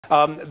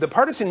The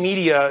partisan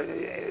media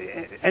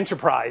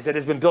enterprise that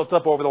has been built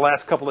up over the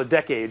last couple of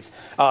decades,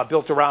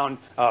 built around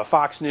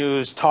Fox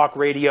News, talk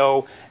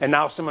radio, and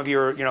now some of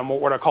your,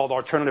 what are called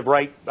alternative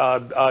right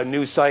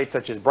news sites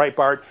such as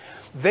Breitbart.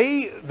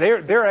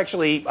 They're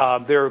actually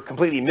they're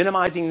completely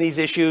minimizing these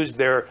issues.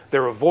 They're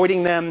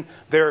avoiding them.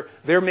 They're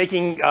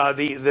making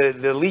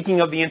the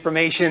leaking of the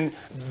information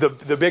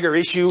the bigger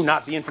issue,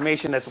 not the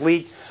information that's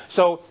leaked.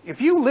 So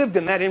if you lived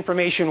in that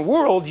information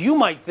world, you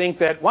might think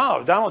that,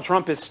 wow, Donald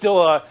Trump is still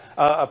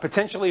a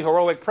potentially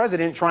heroic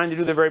president trying to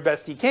do the very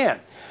best he can.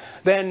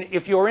 Then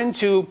if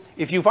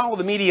you follow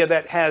the media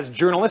that has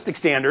journalistic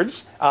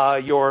standards,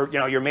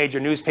 your major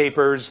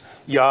newspapers,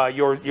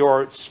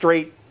 your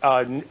straight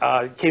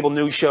cable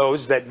news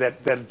shows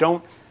that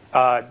don't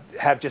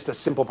have just a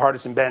simple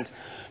partisan bent,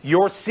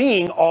 you're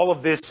seeing all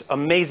of this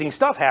amazing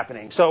stuff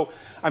happening. So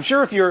I'm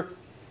sure if you're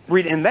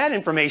in that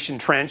information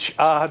trench,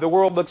 the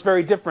world looks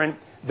very different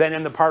than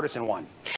in the partisan one.